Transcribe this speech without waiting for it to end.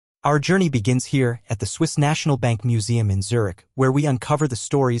Our journey begins here at the Swiss National Bank Museum in Zurich, where we uncover the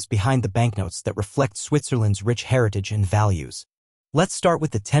stories behind the banknotes that reflect Switzerland's rich heritage and values. Let's start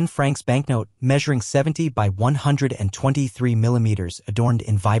with the 10 francs banknote, measuring 70 by 123 millimeters, adorned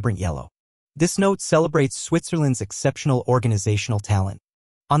in vibrant yellow. This note celebrates Switzerland's exceptional organizational talent.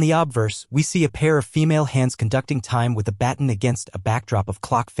 On the obverse, we see a pair of female hands conducting time with a baton against a backdrop of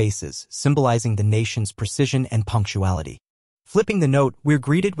clock faces, symbolizing the nation's precision and punctuality. Flipping the note, we're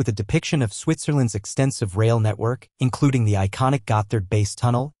greeted with a depiction of Switzerland's extensive rail network, including the iconic Gotthard Base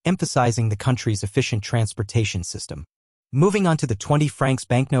Tunnel, emphasizing the country's efficient transportation system. Moving on to the 20 francs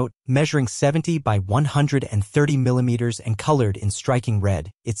banknote, measuring 70 by 130 millimeters and colored in striking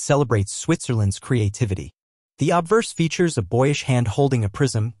red, it celebrates Switzerland's creativity. The obverse features a boyish hand holding a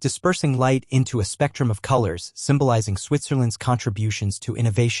prism, dispersing light into a spectrum of colors, symbolizing Switzerland's contributions to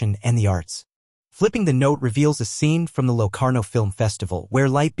innovation and the arts. Flipping the note reveals a scene from the Locarno Film Festival where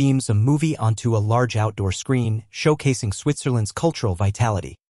light beams a movie onto a large outdoor screen, showcasing Switzerland's cultural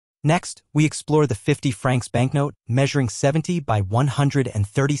vitality. Next, we explore the 50 francs banknote, measuring 70 by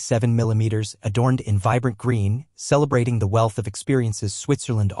 137 millimeters, adorned in vibrant green, celebrating the wealth of experiences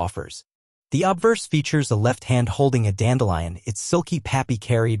Switzerland offers. The obverse features a left hand holding a dandelion, its silky pappy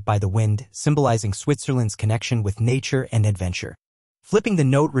carried by the wind, symbolizing Switzerland's connection with nature and adventure. Flipping the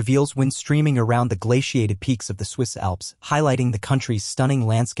note reveals wind streaming around the glaciated peaks of the Swiss Alps, highlighting the country's stunning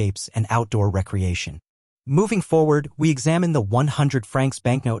landscapes and outdoor recreation. Moving forward, we examine the 100 francs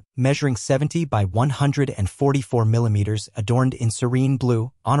banknote, measuring 70 by 144 millimeters, adorned in serene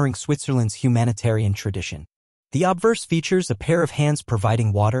blue, honoring Switzerland's humanitarian tradition. The obverse features a pair of hands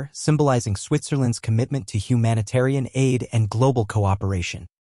providing water, symbolizing Switzerland's commitment to humanitarian aid and global cooperation.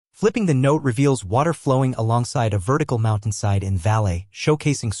 Flipping the note reveals water flowing alongside a vertical mountainside in Valais,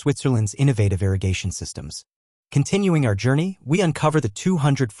 showcasing Switzerland's innovative irrigation systems. Continuing our journey, we uncover the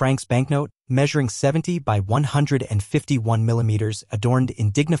 200 francs banknote, measuring 70 by 151 millimeters, adorned in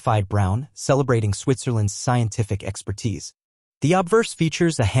dignified brown, celebrating Switzerland's scientific expertise. The obverse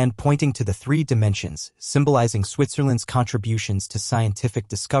features a hand pointing to the three dimensions, symbolizing Switzerland's contributions to scientific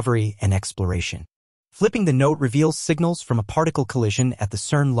discovery and exploration. Flipping the note reveals signals from a particle collision at the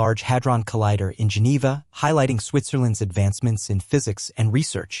CERN Large Hadron Collider in Geneva, highlighting Switzerland's advancements in physics and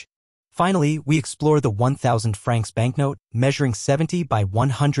research. Finally, we explore the 1,000 francs banknote, measuring 70 by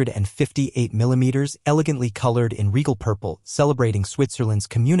 158 millimeters, elegantly colored in regal purple, celebrating Switzerland's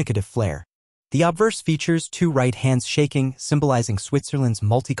communicative flair. The obverse features two right hands shaking, symbolizing Switzerland's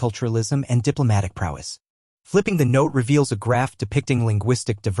multiculturalism and diplomatic prowess. Flipping the note reveals a graph depicting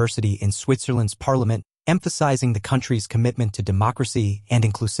linguistic diversity in Switzerland's parliament, emphasizing the country's commitment to democracy and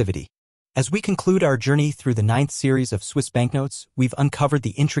inclusivity. As we conclude our journey through the 9th series of Swiss banknotes, we've uncovered the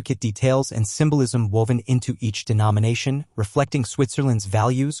intricate details and symbolism woven into each denomination, reflecting Switzerland's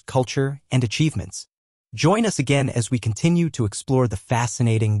values, culture, and achievements. Join us again as we continue to explore the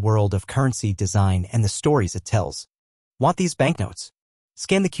fascinating world of currency design and the stories it tells. Want these banknotes?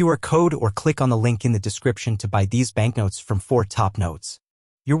 Scan the QR code or click on the link in the description to buy these banknotes from 4 Top Notes,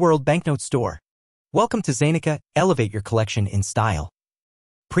 your world banknote store. Welcome to Zenica, elevate your collection in style.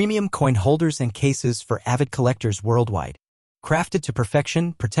 Premium coin holders and cases for avid collectors worldwide. Crafted to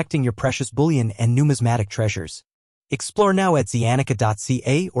perfection, protecting your precious bullion and numismatic treasures. Explore now at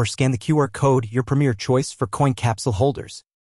zenica.ca or scan the QR code, your premier choice for coin capsule holders.